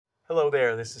Hello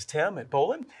there, this is Tim at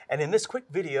Bolin, and in this quick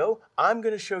video, I'm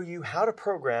going to show you how to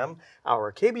program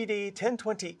our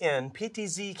KBD-1020N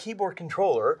PTZ keyboard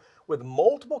controller with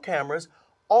multiple cameras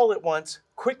all at once,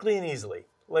 quickly and easily.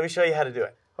 Let me show you how to do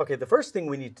it. Okay, the first thing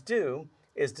we need to do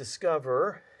is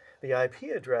discover the IP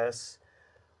address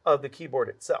of the keyboard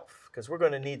itself, because we're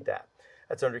going to need that.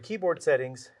 That's under Keyboard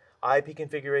Settings, IP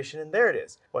Configuration, and there it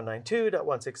is,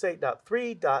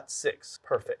 192.168.3.6.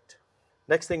 Perfect.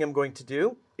 Next thing I'm going to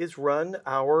do is run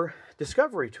our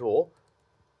discovery tool.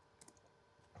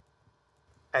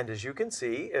 And as you can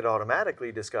see, it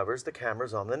automatically discovers the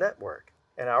cameras on the network.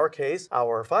 In our case,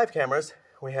 our 5 cameras,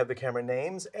 we have the camera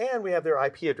names and we have their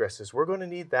IP addresses. We're going to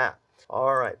need that.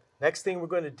 All right, next thing we're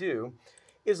going to do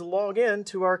is log in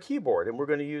to our keyboard, and we're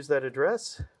going to use that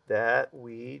address that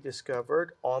we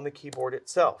discovered on the keyboard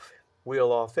itself.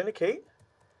 We'll authenticate.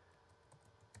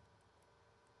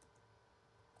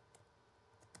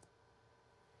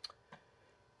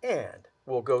 And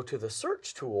we'll go to the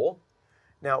search tool.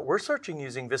 Now, we're searching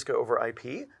using VISCA over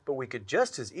IP, but we could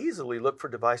just as easily look for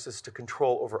devices to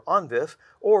control over ONVIF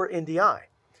or NDI.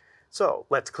 So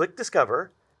let's click Discover,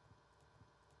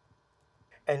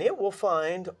 and it will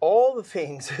find all the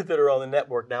things that are on the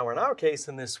network. Now, in our case,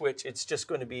 in this switch, it's just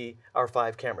going to be our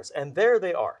 5 cameras, and there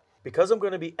they are. Because I'm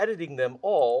going to be editing them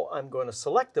all, I'm going to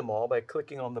select them all by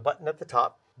clicking on the button at the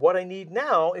top. What I need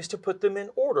now is to put them in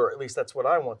order, at least that's what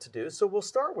I want to do. So we'll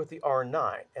start with the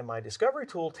R9, and my discovery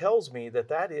tool tells me that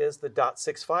that is the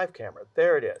 .65 camera.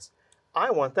 There it is. I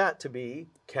want that to be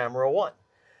camera 1.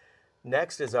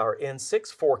 Next is our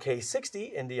N6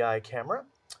 4K60 NDI camera.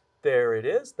 There it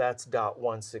is. That's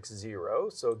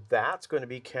 .160, so that's going to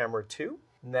be camera 2.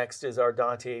 Next is our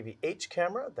Dante AV-H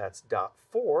camera. That's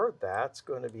 .4. That's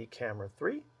going to be camera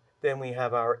 3. Then we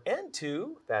have our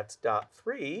N2. That's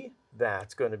 .3.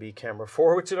 That's going to be camera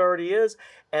 4, which it already is.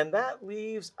 And that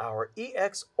leaves our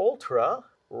EX Ultra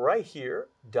right here,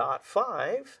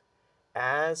 .5,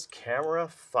 as camera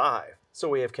 5. So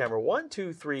we have camera 1,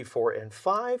 2, 3, 4, and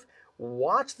 5.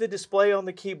 Watch the display on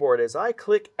the keyboard. As I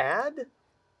click Add,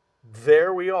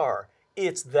 there we are.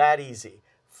 It's that easy.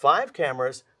 5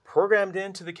 cameras programmed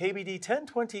into the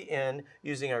KBD-1020N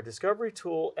using our discovery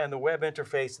tool and the web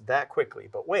interface that quickly.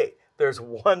 But wait, there's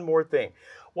one more thing.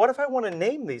 What if I want to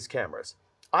name these cameras?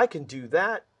 I can do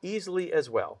that easily as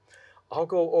well. I'll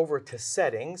go over to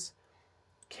Settings,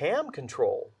 Cam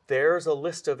Control. There's a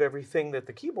list of everything that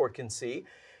the keyboard can see.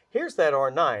 Here's that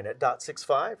R9 at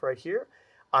 .65 right here.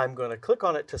 I'm going to click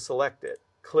on it to select it.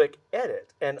 Click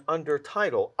Edit, and under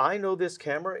Title, I know this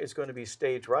camera is going to be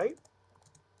Stage Right,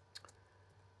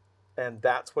 and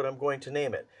that's what I'm going to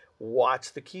name it.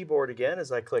 Watch the keyboard again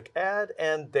as I click Add,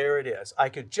 and there it is. I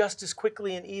could just as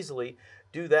quickly and easily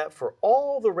do that for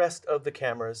all the rest of the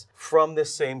cameras from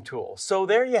this same tool. So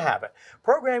there you have it.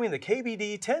 Programming the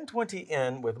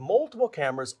KBD-1020N with multiple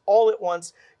cameras all at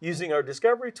once using our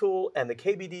discovery tool and the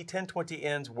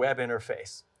KBD-1020N's web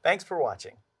interface. Thanks for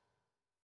watching.